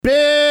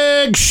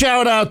big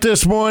shout out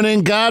this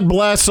morning. God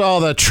bless all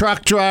the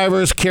truck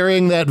drivers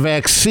carrying that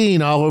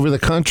vaccine all over the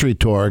country,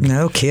 Torg.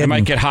 No kidding. They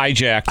might get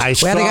hijacked.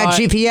 Well, they got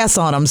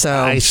GPS on them, so.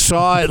 I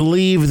saw it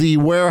leave the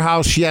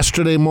warehouse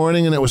yesterday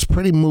morning, and it was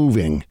pretty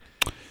moving.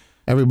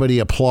 Everybody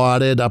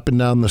applauded up and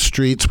down the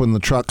streets when the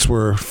trucks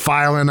were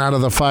filing out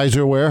of the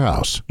Pfizer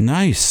warehouse.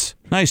 Nice.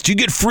 Do you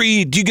get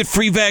free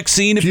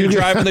vaccine if you're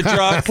driving the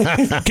truck?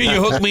 Can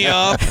you hook me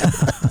up?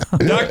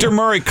 Dr.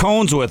 Murray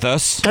Cohn's with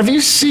us. Have you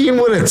seen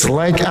what it's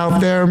like out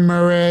there,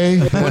 Murray?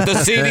 With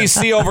the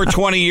CDC over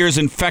 20 years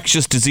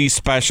infectious disease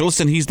specialist,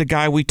 and he's the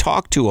guy we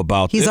talk to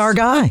about He's this. our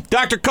guy.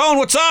 Dr. Cohn,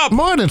 what's up?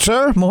 Morning,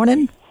 sir.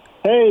 Morning.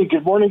 Hey,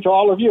 good morning to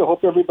all of you.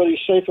 Hope everybody's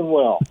safe and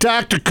well.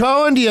 Dr.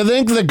 Cohen, do you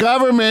think the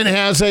government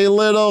has a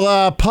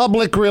little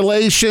public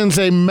relations,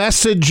 a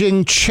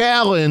messaging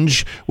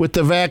challenge with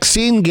the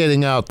vaccine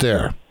getting out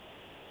there?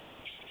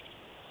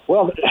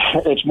 Well,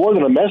 it's more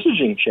than a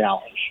messaging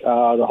challenge.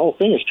 The whole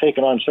thing has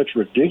taken on such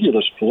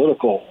ridiculous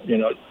political,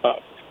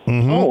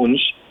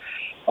 tones.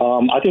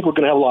 I think we're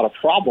going to have a lot of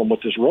problem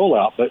with this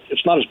rollout, but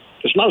it's not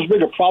as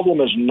big a problem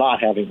as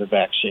not having the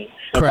vaccine.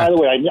 And by the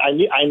way,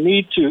 I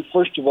need to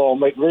first of all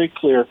make very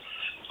clear,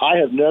 I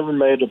have never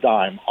made a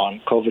dime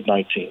on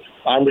COVID-19.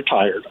 I'm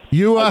retired.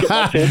 You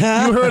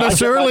heard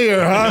us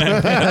earlier,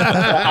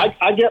 huh?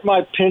 I get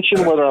my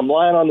pension whether I'm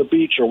lying on the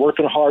beach or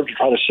working hard to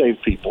try to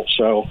save people.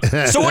 So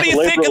what do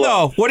you think,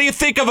 though? What do you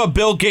think of a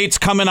Bill Gates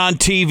coming on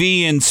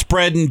TV and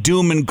spreading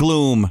doom and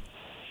gloom?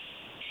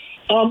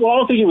 Well, I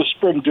don't think he was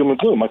spreading doom and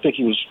gloom. I think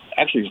he was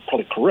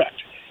probably correct.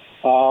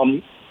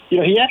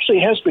 He actually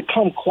has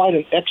become quite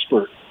an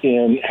expert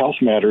in health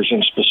matters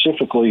and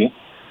specifically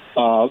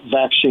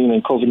vaccine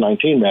and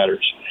COVID-19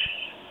 matters.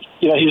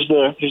 He's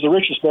the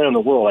richest man in the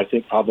world, I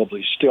think,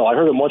 probably still. I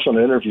heard him once on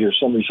an interview.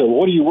 Somebody said, well,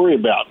 what do you worry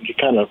about? And he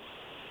kind of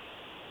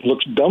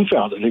looks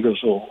dumbfounded. He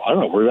goes, well, I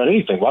don't worry about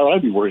anything. Why would I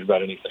be worried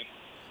about anything?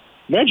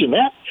 Imagine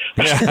that.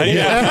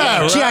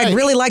 Yeah, right. Gee, I'd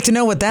really like to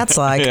know what that's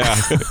like. Yeah.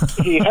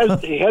 He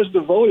has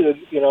devoted,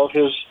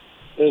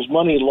 his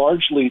money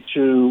largely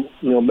to,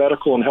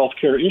 medical and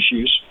healthcare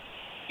issues.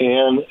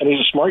 And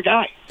he's a smart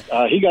guy.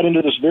 He got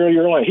into this very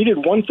early on. He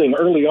did one thing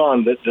early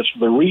on that's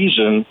the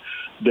reason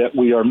that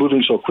we are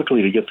moving so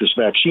quickly to get this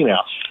vaccine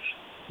out.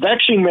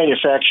 Vaccine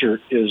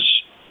manufacture is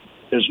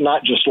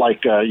not just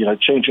like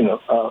changing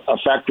a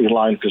factory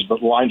line because the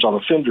lines on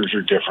the fenders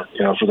are different.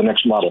 For the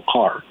next model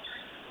car,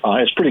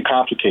 it's pretty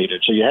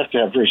complicated. So you have to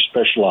have very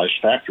specialized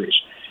factories.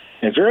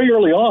 And very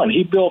early on,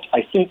 he built,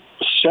 I think,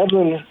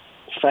 7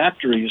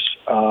 factories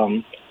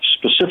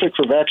specific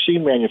for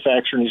vaccine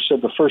manufacturing. He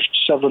said the first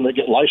 7 that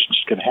get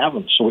licensed can have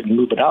them, so we can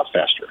move it out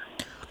faster.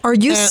 Are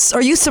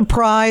you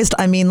surprised?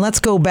 I mean, let's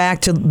go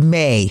back to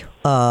May.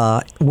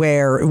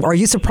 Where are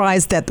you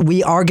surprised that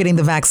we are getting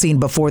the vaccine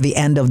before the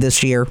end of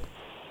this year?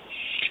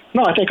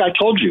 No, I think I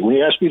told you when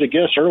you asked me to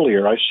guess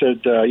earlier. I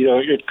said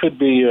it could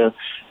be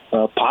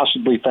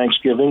possibly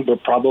Thanksgiving,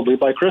 but probably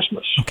by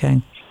Christmas.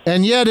 Okay.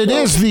 And yet it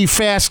is the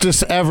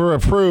fastest ever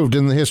approved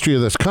in the history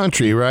of this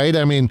country, right?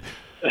 I mean,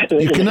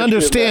 you can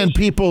understand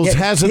people's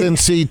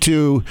hesitancy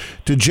to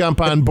jump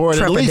on board,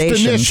 at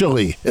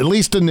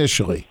least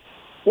initially.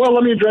 Well,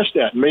 let me address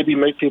that and maybe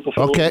make people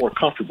feel a little more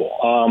comfortable.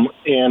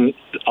 And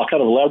I'll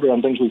kind of elaborate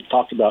on things we've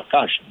talked about,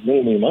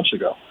 many, many months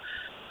ago.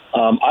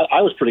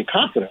 I was pretty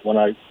confident when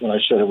I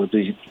said it would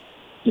be,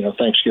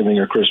 Thanksgiving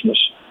or Christmas.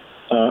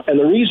 And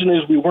the reason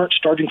is we weren't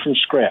starting from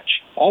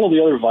scratch. All of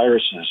the other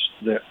viruses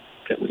that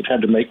we've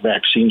had to make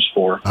vaccines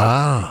for,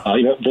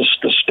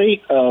 the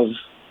state of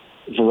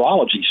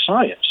virology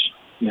science,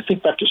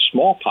 think back to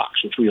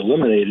smallpox, which we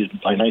eliminated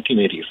by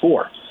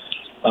 1984.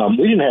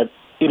 We didn't have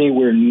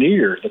anywhere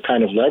near the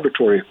kind of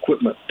laboratory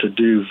equipment to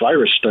do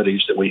virus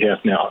studies that we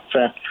have now. In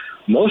fact,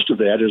 most of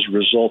that is a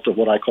result of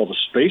what I call the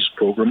space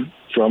program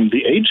from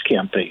the AIDS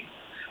campaign,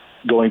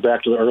 going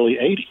back to the early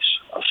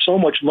 80s. So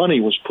much money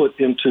was put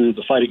into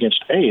the fight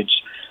against AIDS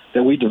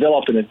that we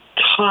developed an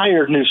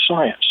entire new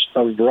science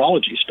of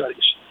virology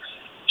studies.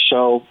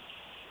 So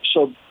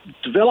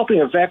developing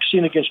a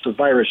vaccine against the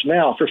virus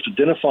now, first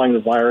identifying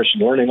the virus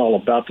and learning all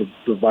about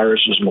the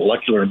virus's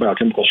molecular and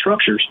biochemical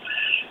structures,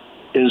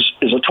 is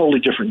a totally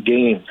different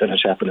game than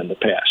has happened in the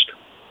past.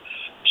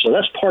 So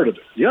that's part of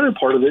it. The other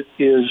part of it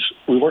is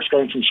we weren't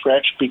starting from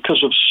scratch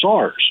because of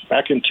SARS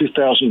back in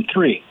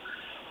 2003.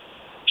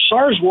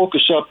 SARS woke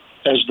us up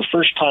as the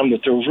first time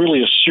that there was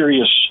really a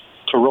serious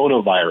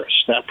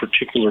coronavirus, that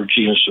particular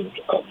genus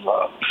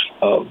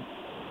of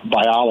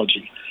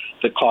biology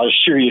that caused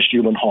serious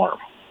human harm.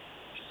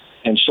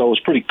 And so it was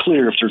pretty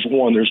clear if there's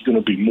one, there's going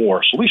to be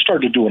more. So we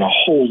started doing a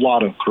whole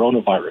lot of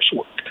coronavirus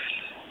work.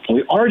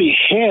 We already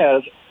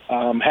had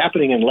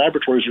happening in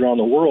laboratories around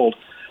the world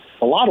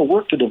a lot of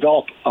work to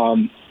develop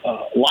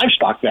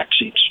livestock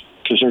vaccines,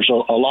 because there's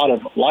a lot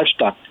of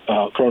livestock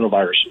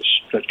coronaviruses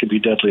that could be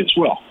deadly as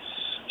well.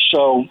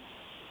 So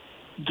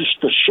the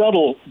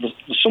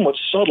somewhat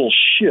subtle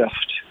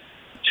shift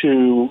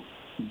to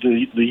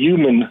the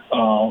human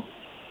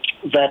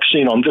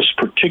vaccine on this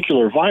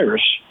particular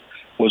virus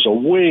was a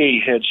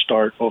way head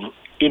start over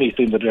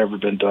anything that had ever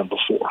been done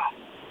before.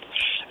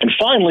 And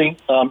finally,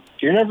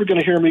 you're never going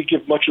to hear me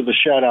give much of a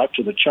shout out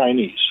to the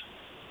Chinese.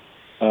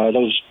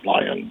 Those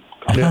lying.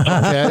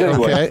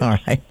 Okay. All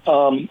right.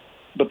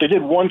 But they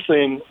did one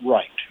thing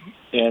right,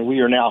 and we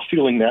are now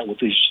feeling that with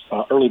these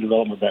early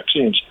development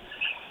vaccines.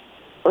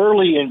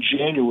 Early in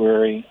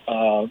January,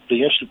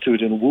 the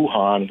institute in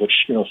Wuhan,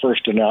 which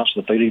first announced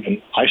that they'd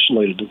even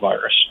isolated the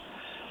virus,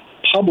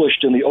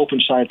 published in the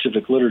open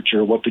scientific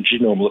literature what the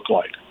genome looked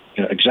like,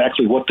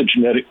 exactly what the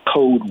genetic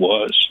code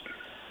was,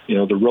 the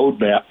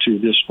roadmap to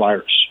this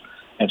virus.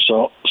 And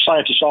so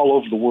scientists all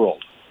over the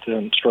world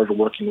then started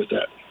working with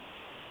that.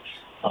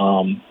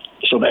 In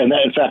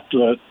fact,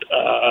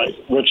 I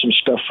read some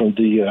stuff from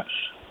the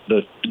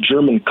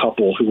German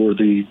couple who were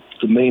the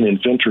main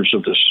inventors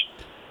of this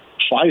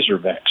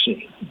Pfizer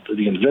vaccine.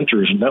 The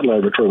inventors in that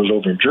laboratory was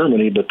over in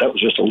Germany, but that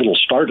was just a little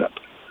startup.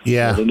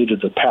 Yeah. They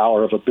needed the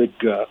power of a big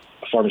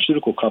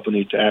pharmaceutical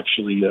company to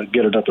actually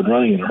get it up and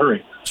running in a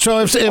hurry. So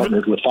if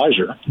partnered with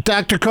Pfizer.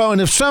 Dr. Cohen,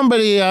 if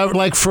somebody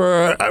like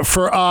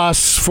for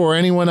us, for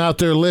anyone out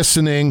there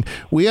listening,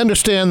 we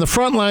understand the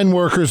frontline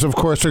workers, of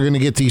course, are going to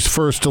get these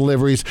first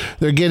deliveries.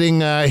 They're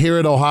getting here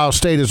at Ohio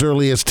State as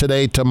early as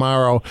today,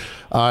 tomorrow.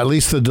 At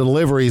least the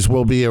deliveries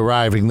will be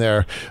arriving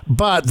there.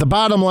 But the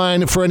bottom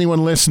line for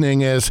anyone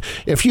listening is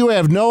if you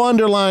have no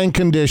underlying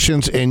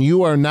conditions and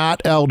you are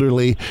not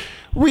elderly,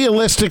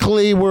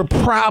 realistically, we're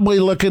probably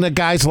looking at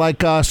guys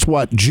like us,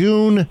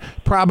 June,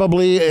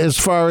 probably, as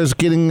far as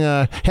getting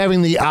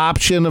having the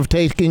option of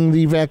taking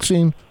the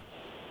vaccine?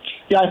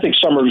 Yeah, I think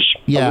summer's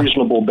a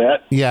reasonable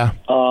bet. Yeah.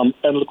 And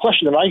the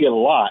question that I get a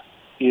lot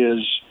is,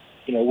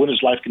 when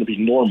is life going to be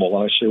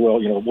normal? And I say, well,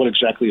 what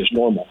exactly is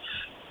normal?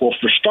 Well,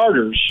 for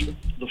starters,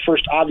 the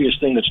first obvious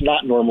thing that's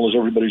not normal is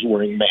everybody's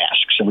wearing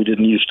masks, and we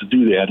didn't used to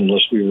do that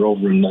unless we were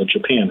over in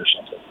Japan or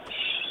something.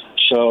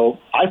 So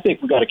I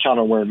think we've got to count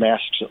on wearing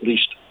masks at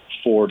least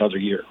for another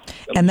year.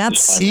 And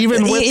that's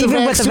even with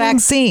the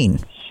vaccine?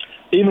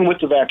 Even with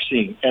the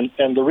vaccine.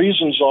 And the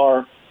reasons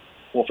are,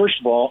 well, first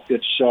of all,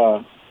 it's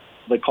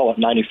they call it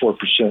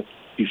 94%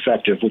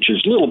 effective, which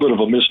is a little bit of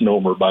a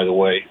misnomer, by the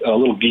way, a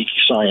little geeky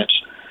science.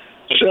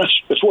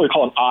 It's what we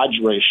call an odds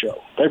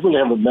ratio. They really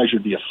haven't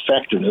measured the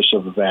effectiveness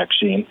of the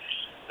vaccine.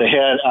 They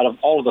had, out of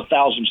all of the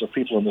thousands of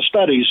people in the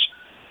studies,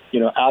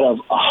 out of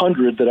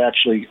 100 that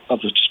actually,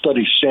 of the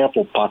study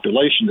sample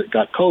population that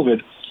got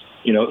COVID,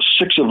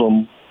 6 of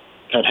them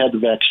had the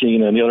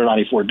vaccine and the other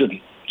 94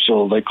 didn't.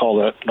 So they call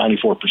that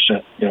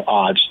 94%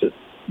 odds that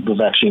the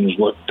vaccine is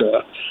what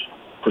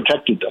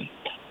protected them.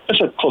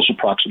 That's a close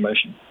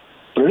approximation.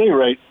 But at any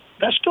rate,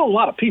 that's still a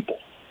lot of people.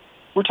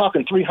 We're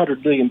talking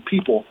 300 million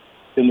people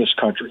in this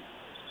country.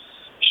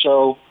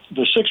 So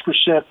the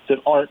 6% that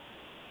aren't,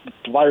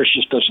 the virus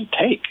just doesn't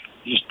take.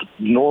 Just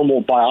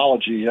normal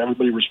biology,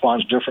 everybody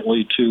responds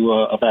differently to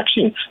a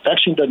vaccine.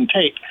 Vaccine doesn't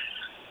take.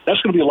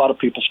 That's going to be a lot of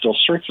people still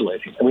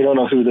circulating, and we don't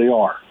know who they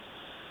are.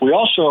 We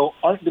also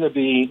aren't going to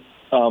be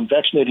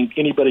vaccinating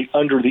anybody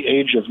under the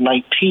age of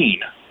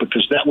 19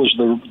 because that was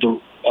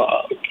the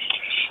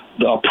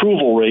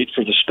approval rate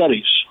for the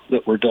studies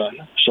that were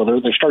done. So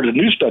they started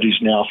new studies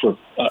now for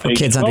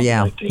kids under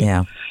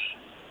 19.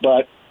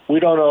 But we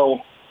don't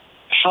know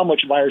how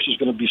much virus is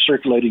going to be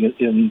circulating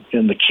in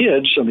the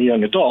kids and the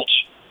young adults.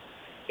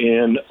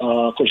 And,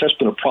 of course, that's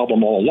been a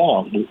problem all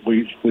along.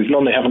 We've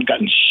known they haven't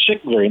gotten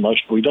sick very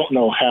much, but we don't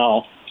know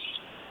how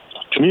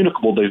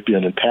communicable they've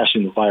been in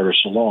passing the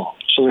virus along.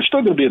 So there's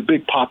still going to be a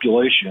big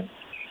population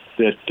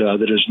that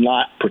is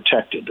not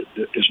protected,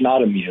 that is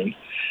not immune.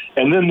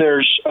 And then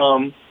there's,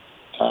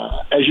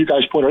 as you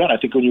guys pointed out, I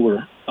think when you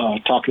were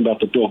talking about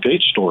the Bill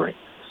Gates story,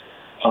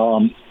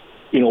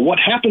 what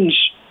happens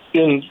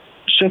in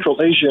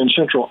Central Asia and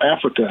Central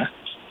Africa,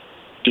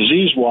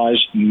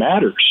 disease-wise,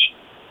 matters.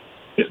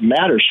 It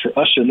matters for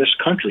us in this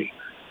country.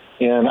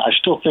 And I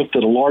still think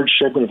that a large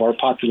segment of our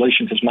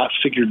population has not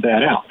figured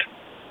that out.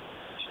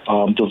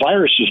 The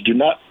viruses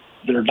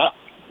they're not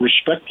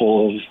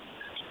respectful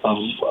of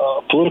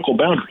political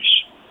boundaries,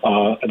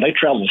 and they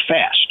travel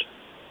fast.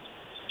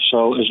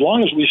 So as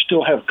long as we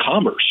still have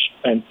commerce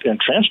and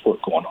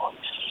transport going on,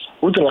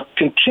 we're going to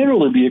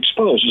continually be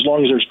exposed as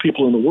long as there's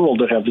people in the world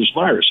that have this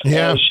virus,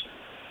 as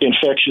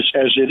infectious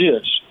as it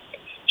is.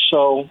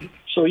 So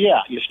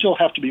yeah, you still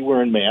have to be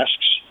wearing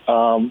masks.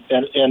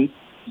 And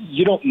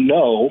you don't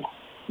know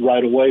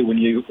right away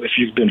if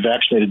you've been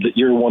vaccinated that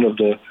you're one of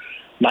the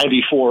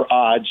 94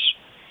 odds,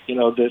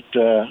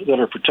 that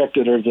are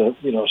protected or the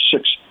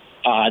 6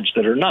 odds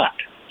that are not.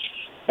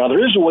 Now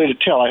there is a way to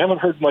tell. I haven't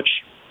heard much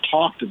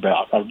talked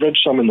about. I've read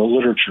some in the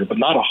literature, but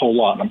not a whole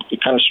lot.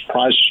 It kind of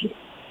surprises me.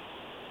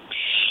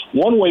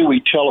 One way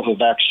we tell if a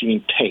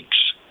vaccine takes,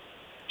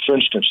 for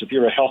instance, if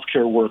you're a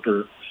healthcare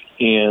worker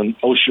and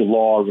OSHA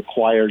law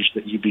requires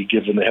that you be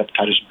given the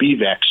hepatitis B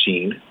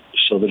vaccine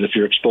so that if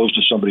you're exposed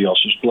to somebody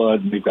else's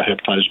blood and you've got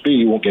hepatitis B,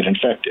 you won't get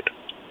infected.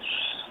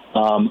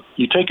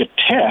 You take a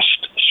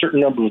test a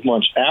certain number of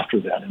months after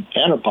that,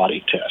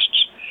 antibody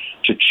tests,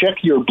 to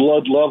check your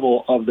blood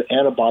level of the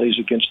antibodies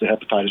against the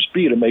hepatitis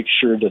B to make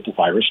sure that the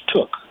virus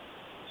took.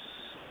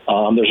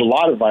 There's a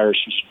lot of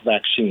viruses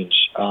vaccines.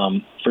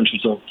 For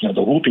instance,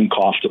 the whooping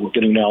cough that we're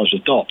getting now as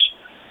adults.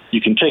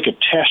 You can take a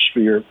test for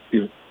your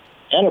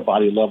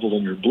antibody level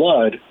in your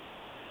blood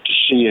to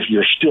see if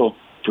you're still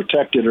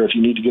protected or if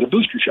you need to get a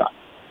booster shot.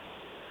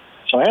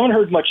 So I haven't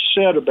heard much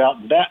said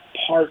about that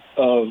part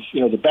of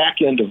the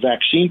back end of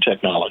vaccine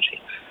technology.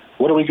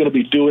 What are we going to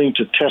be doing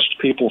to test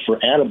people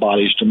for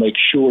antibodies to make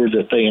sure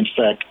that they, in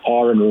fact,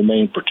 are and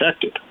remain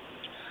protected?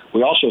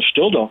 We also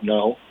still don't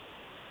know,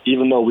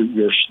 even though we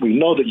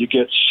know that you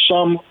get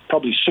some,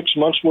 probably 6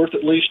 months' worth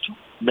at least,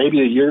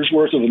 maybe a year's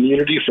worth of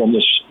immunity from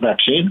this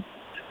vaccine.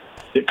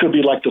 It could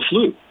be like the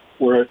flu,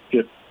 where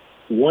it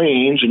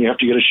wanes and you have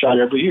to get a shot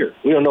every year.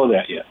 We don't know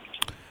that yet.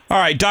 All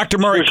right, Dr.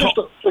 Murray.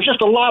 There's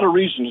just a lot of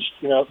reasons,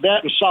 that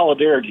and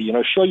solidarity.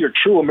 Show you're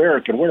true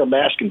American. Wear a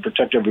mask and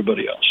protect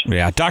everybody else.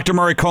 Yeah, Dr.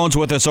 Murray Cohn's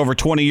with us, over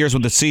 20 years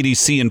with the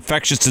CDC,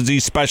 infectious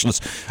disease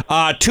specialist.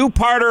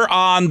 Two-parter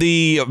on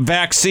the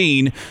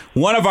vaccine.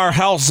 One of our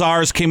health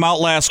czars came out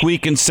last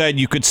week and said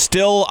you could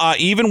still,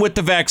 even with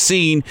the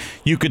vaccine,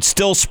 you could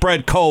still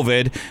spread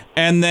COVID.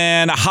 And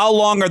then how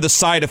long are the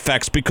side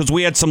effects? Because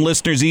we had some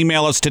listeners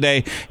email us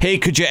today, hey,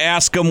 could you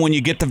ask them when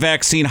you get the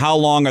vaccine, how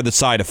long are the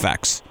side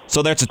effects?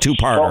 So that's a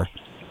two-parter. Well,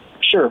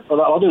 sure.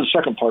 I'll do the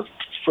second part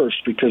first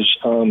because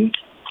I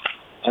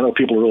know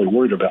people are really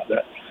worried about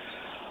that.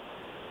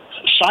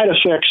 Side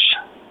effects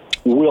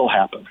will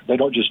happen. They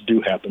don't just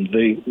do happen.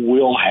 They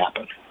will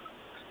happen.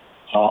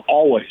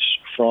 Always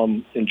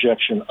from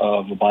injection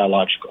of a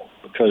biological,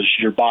 because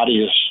your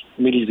body is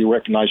immediately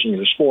recognizing it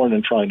as foreign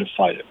and trying to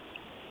fight it.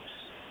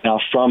 Now,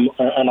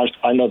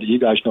 I know that you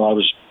guys know I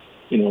was,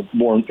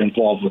 more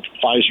involved with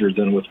Pfizer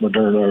than with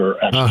Moderna or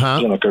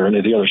AstraZeneca or any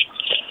of the others.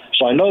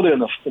 So I know that in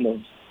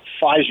the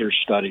Pfizer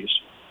studies,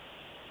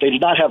 they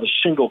did not have a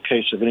single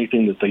case of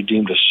anything that they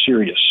deemed a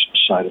serious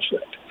side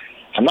effect.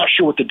 I'm not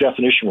sure what the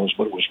definition was,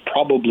 but it was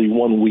probably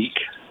 1 week.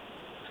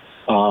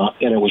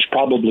 And it was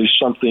probably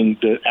something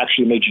that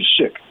actually made you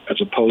sick, as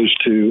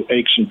opposed to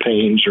aches and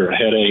pains or a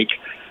headache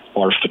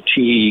or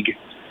fatigue.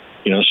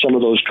 Some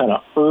of those kind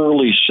of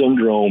early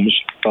syndromes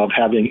of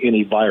having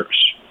any virus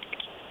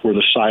were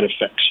the side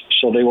effects.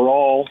 So they were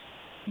all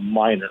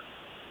minor.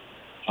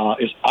 I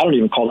don't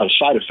even call that a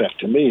side effect.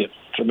 To me,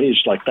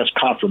 it's like that's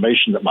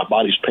confirmation that my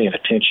body's paying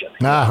attention.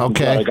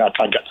 Okay. I'm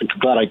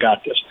glad I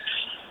got this.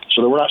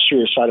 So they were not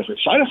serious side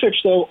effects. Side effects,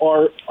 though,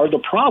 are the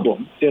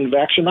problem in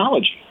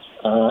vaccinology.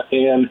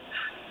 And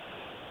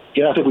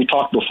I think we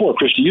talked before.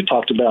 Christy, you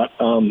talked about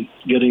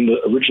getting the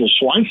original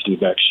swine flu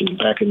vaccine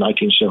back in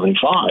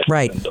 1975.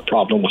 Right. And the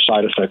problem with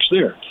side effects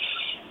there.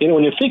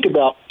 When you think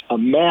about a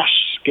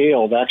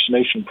mass-scale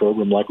vaccination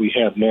program like we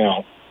have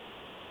now,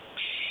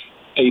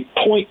 a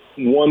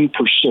 0.1%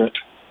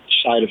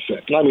 side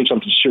effect, and I mean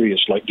something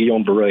serious like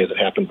Guillain-Barré that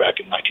happened back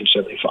in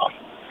 1975.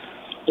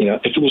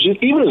 If it was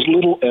even as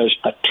little as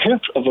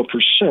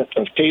 0.1%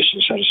 of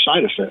cases had a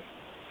side effect,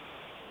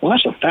 well,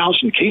 that's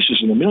 1,000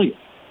 cases in a million.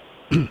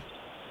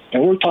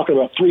 And we're talking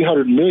about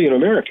 300 million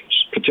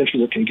Americans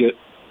potentially that can get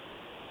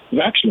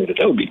vaccinated.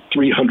 That would be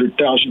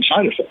 300,000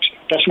 side effects.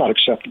 That's not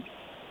acceptable.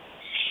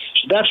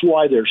 So that's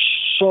why they're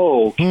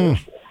so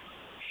careful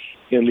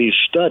in these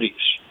studies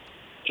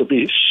to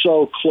be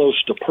so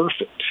close to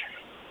perfect.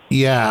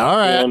 Yeah, all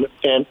right.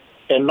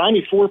 And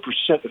 94%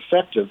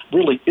 effective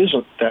really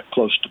isn't that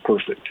close to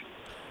perfect.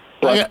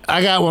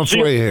 I got one for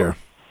you here.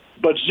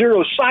 But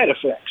zero side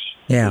effects.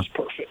 Yeah. Is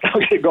perfect.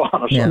 Okay, go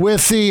on. Yeah.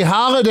 With the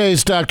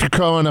holidays, Dr.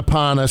 Cohen,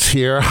 upon us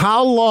here,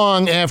 how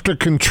long after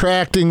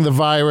contracting the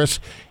virus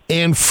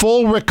and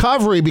full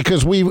recovery,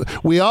 because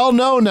we all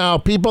know now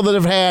people that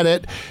have had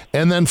it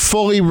and then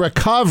fully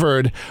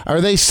recovered,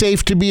 are they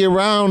safe to be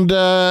around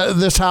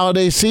this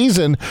holiday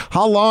season?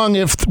 How long,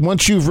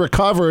 once you've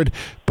recovered,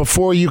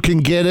 before you can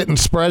get it and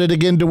spread it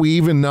again? Do we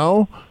even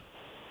know?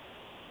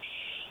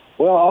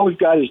 Well, all we've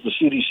got is the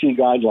CDC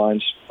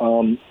guidelines,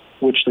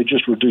 which they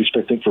just reduced,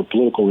 I think, for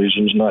political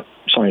reasons, not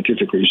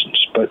scientific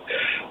reasons. But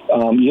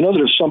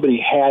that if somebody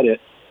had it,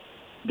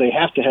 they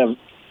have to have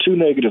 2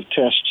 negative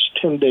tests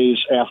 10 days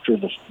after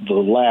the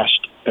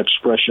last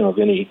expression of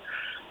any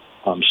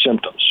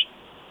symptoms.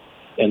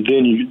 And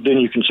then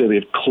you can say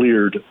they've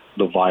cleared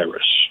the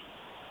virus.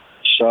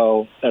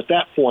 So at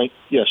that point,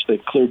 yes,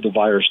 they've cleared the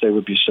virus. They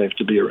would be safe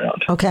to be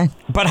around. Okay.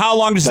 But how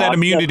long does that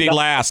immunity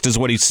last is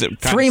what he's saying.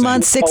 3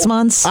 months, 6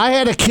 months? I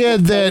had a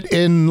kid that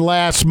in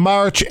last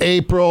March,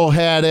 April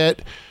had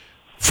it,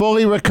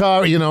 fully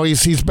recovered.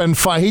 He's been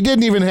fine. He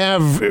didn't even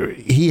have,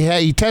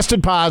 he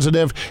tested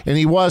positive and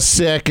he was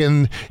sick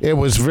and it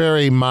was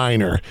very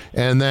minor.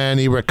 And then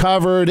he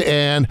recovered,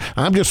 and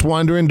I'm just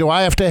wondering, do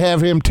I have to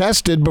have him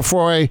tested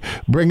before I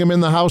bring him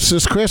in the house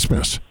this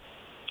Christmas?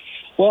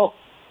 Well,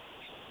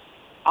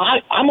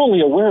 I'm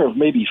only aware of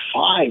maybe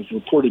 5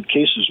 reported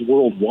cases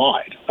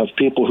worldwide of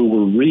people who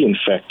were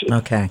reinfected.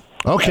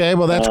 Okay,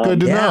 well, that's good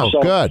to know.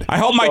 So, good. I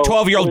hope my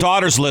 12-year-old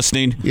daughter's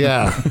listening.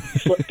 Yeah.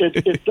 So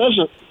it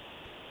doesn't,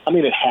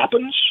 it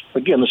happens.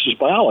 Again, this is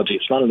biology.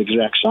 It's not an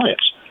exact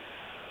science.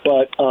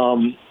 But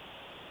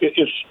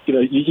it's,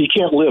 you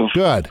can't live.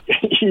 Good.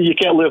 You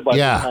can't live by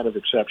these kind of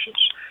exceptions.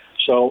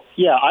 So,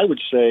 yeah, I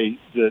would say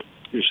that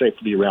you're safe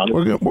to be around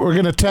it. We're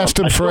going to test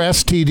him for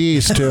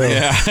STDs, too.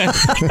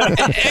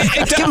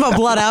 Yeah. Give him a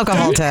blood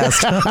alcohol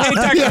test.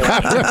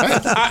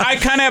 I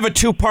kind of have a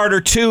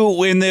two-parter,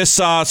 too, in this.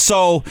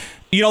 So,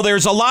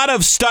 there's a lot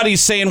of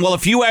studies saying, well,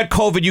 if you had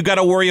COVID, you got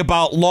to worry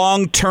about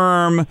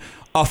long-term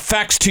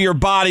effects to your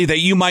body that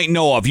you might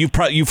know of.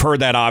 You've heard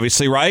that,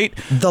 obviously, right?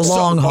 The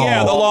long haul.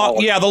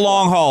 Yeah, the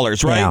long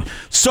haulers, right? Yeah.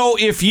 So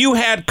if you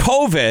had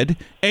COVID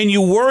and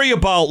you worry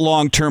about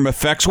long-term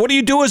effects, what do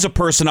you do as a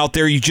person out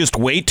there? You just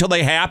wait till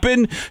they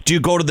happen? Do you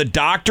go to the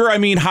doctor? I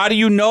mean, how do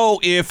you know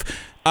if...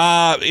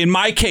 in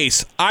my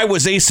case, I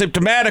was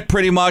asymptomatic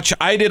pretty much.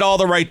 I did all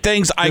the right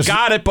things. I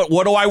got it, but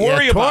what do I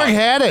worry about? Korg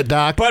had it,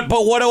 Doc. But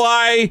what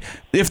do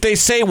if they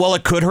say, well,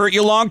 it could hurt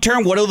you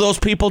long-term, what do those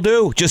people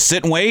do? Just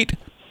sit and wait?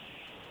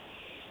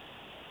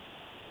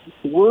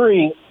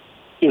 Worry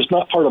is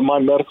not part of my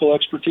medical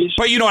expertise.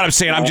 But you know what I'm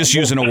saying. I'm just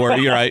using a word.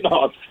 You're right.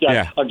 No,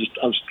 yeah. I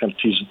was kind of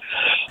teasing.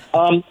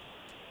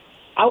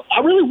 I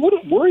really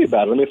wouldn't worry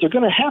about it. I mean, if they're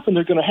going to happen,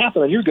 they're going to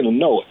happen, and you're going to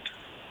know it.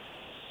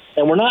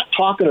 And we're not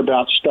talking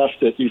about stuff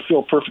that you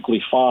feel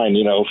perfectly fine,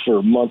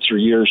 for months or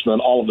years, and then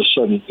all of a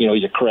sudden,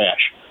 you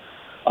crash.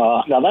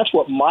 Now, that's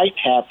what might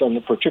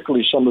happen,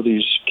 particularly some of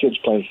these kids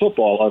playing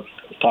football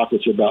I've talked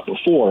with you about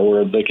before,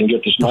 where they can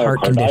get this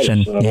myocarditis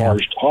and an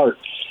enlarged heart,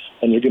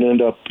 and you're going to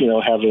end up,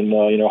 having,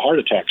 heart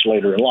attacks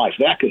later in life.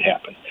 That could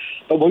happen.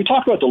 But when we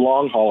talk about the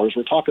long haulers,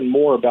 we're talking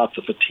more about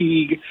the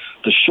fatigue,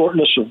 the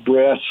shortness of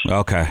breath.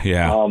 Okay,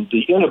 yeah.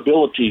 The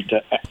inability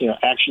to,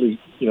 actually,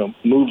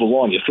 move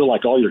along. You feel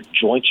like all your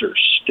joints are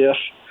stiff,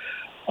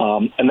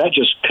 and that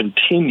just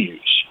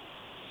continues.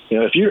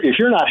 If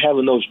you're not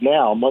having those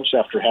now, months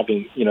after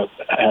having,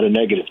 had a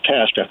negative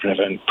test, after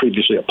having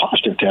previously a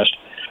positive test,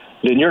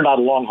 then you're not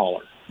a long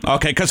hauler.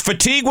 Okay, because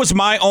fatigue was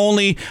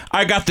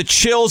I got the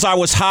chills, I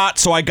was hot,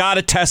 so I got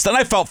a test, and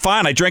I felt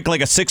fine. I drank like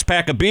a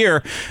 6-pack of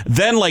beer.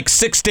 Then,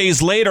 6 days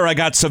later, I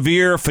got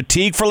severe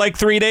fatigue for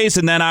 3 days,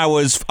 and then I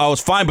was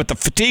fine, but the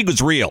fatigue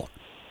was real.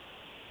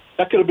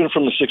 That could have been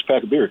from the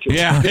 6-pack of beer, too.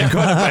 Yeah, it could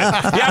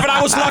have been. Yeah, but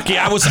I was lucky.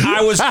 I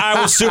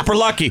was super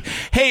lucky.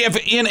 Hey,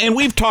 and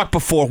we've talked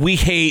before, we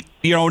hate,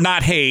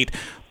 not hate,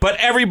 but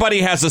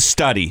everybody has a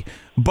study.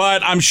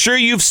 But I'm sure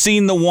you've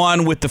seen the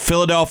one with the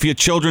Philadelphia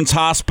Children's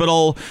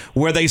Hospital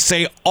where they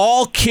say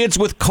all kids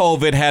with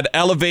COVID had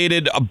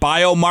elevated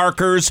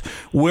biomarkers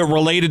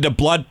related to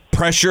blood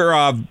pressure,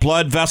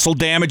 blood vessel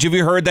damage. Have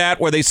you heard that,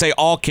 where they say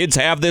all kids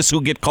have this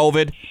who get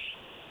COVID?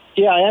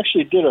 Yeah, I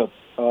actually did a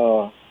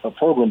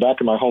program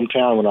back in my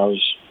hometown when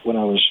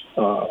I was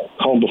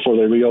home before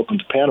they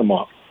reopened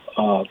Panama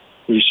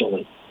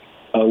recently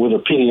with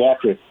a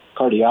pediatric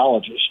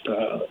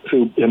cardiologist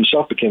who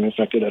himself became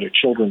infected at a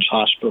children's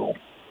hospital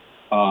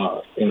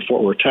in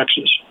Fort Worth,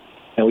 Texas.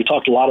 And we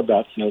talked a lot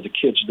about, the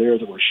kids there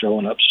that were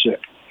showing up sick.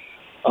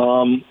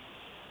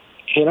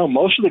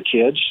 Most of the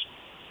kids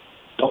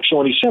don't show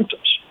any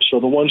symptoms. So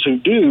the ones who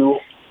do,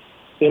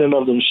 in and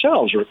of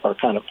themselves, are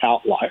kind of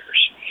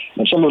outliers.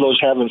 And some of those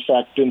have, in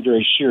fact, been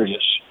very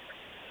serious.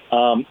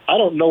 I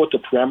don't know what the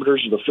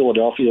parameters of the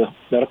Philadelphia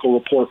medical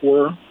report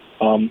were,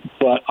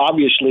 but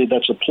obviously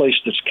that's a place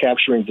that's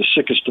capturing the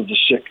sickest of the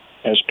sick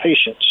as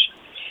patients.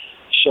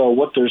 So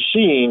what they're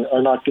seeing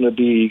are not going to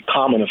be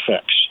common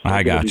effects.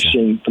 I got you. They're going to be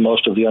seeing the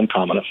most of the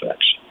uncommon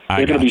effects.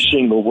 They're going to be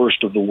seeing the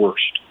worst of the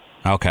worst.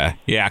 Okay,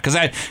 yeah,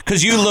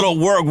 because you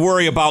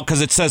worry about,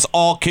 because it says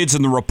all kids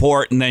in the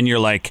report, and then you're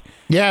like,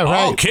 yeah, right.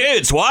 All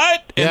kids,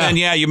 what? And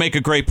then, you make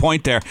a great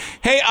point there.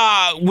 Hey,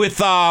 with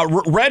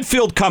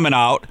Redfield coming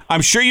out,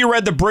 I'm sure you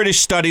read the British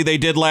study they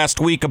did last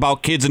week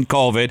about kids and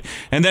COVID,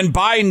 and then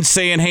Biden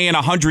saying, hey, in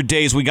 100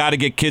 days, we got to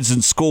get kids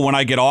in school when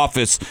I get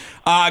office.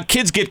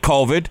 Kids get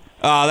COVID.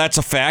 That's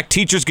a fact.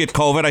 Teachers get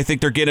COVID. I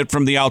think they're getting it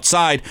from the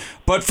outside.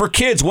 But for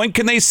kids, when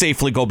can they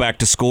safely go back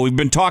to school? We've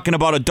been talking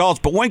about adults,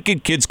 but when can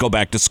kids go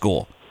back to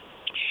school?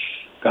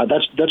 God,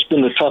 that's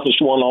been the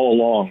toughest one all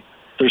along.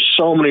 There's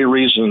so many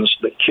reasons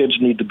that kids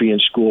need to be in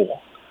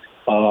school,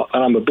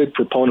 and I'm a big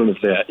proponent of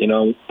that.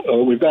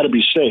 We've got to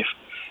be safe.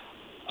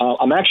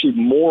 I'm actually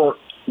more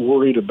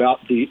worried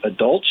about the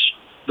adults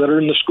that are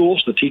in the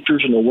schools, the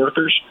teachers and the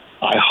workers.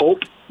 I hope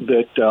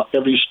that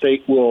every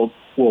state will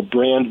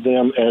brand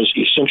them as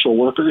essential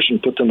workers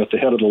and put them at the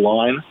head of the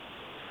line,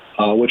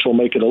 which will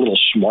make it a little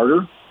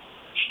smarter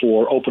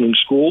for opening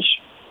schools.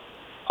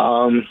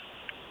 I'm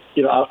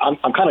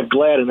kind of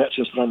glad in that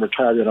sense that I'm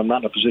retired and I'm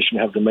not in a position to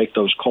have to make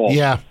those calls.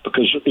 Yeah.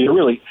 Because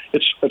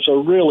it's a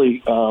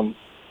really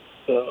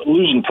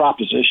losing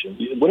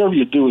proposition. Whatever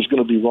you do is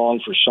going to be wrong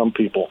for some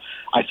people.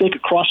 I think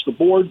across the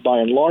board, by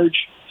and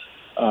large,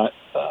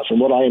 from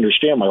what I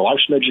understand, my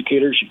wife's an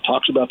educator. She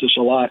talks about this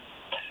a lot.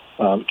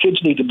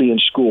 Kids need to be in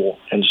school,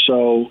 and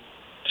so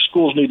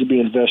schools need to be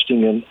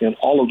investing in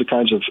all of the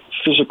kinds of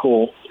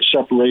physical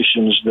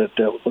separations that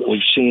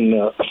we've seen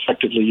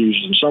effectively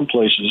used in some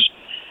places,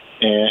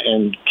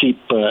 and keep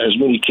as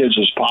many kids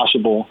as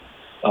possible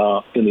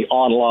in the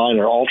online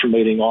or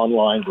alternating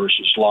online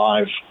versus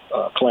live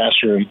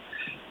classroom,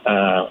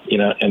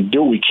 and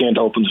do what we can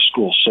to open the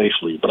schools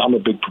safely. But I'm a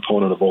big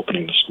proponent of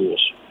opening the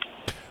schools.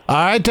 All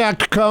right,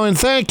 Dr. Cohen,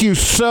 thank you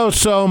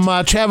so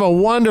much. Have a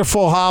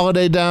wonderful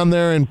holiday down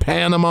there in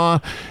Panama.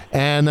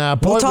 And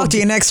we'll talk to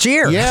you next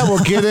year. Yeah,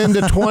 we'll get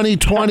into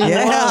 2021.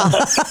 Yeah.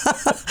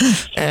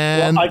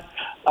 And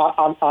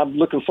I'm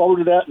looking forward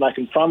to that, and I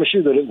can promise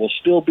you that it will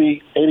still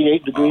be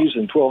 88 degrees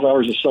and 12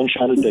 hours of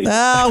sunshine a day.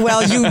 Oh,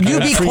 well, you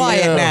be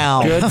quiet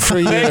now. Good for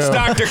you. Thanks,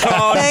 Dr.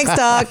 Cohen. Thanks,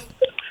 Doc.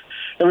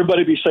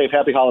 Everybody be safe.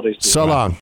 Happy holidays. So long.